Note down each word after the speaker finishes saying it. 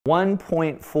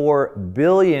$1.4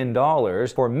 billion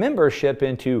for membership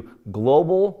into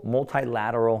global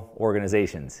multilateral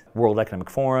organizations. World Economic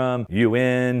Forum,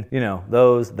 UN,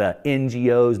 the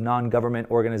NGOs, non-government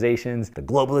organizations, the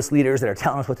globalist leaders that are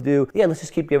telling us what to do. Yeah, let's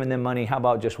just keep giving them money. How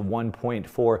about just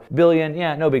 $1.4 billion?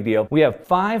 Yeah, no big deal. We have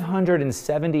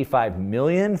 $575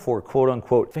 million for quote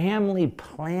unquote family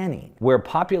planning, where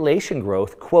population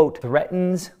growth, quote,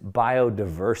 threatens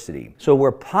biodiversity. So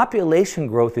where population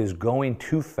growth is going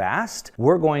too fast,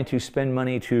 we're going to spend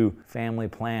money to family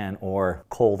plan or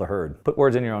cull the herd. Put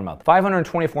words in your own mouth.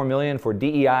 $524 million for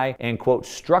DEI and quote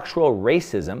structural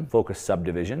racism focused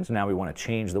subdivisions. So now we want to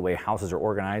change the way houses are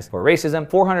organized for racism.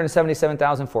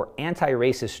 $477,000 for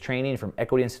anti-racist training from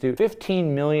Equity Institute. $15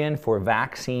 million for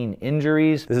vaccine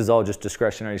injuries. This is all just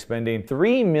discretionary spending.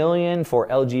 $3 million for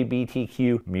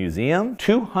LGBTQ museum.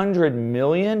 $200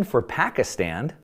 million for Pakistan.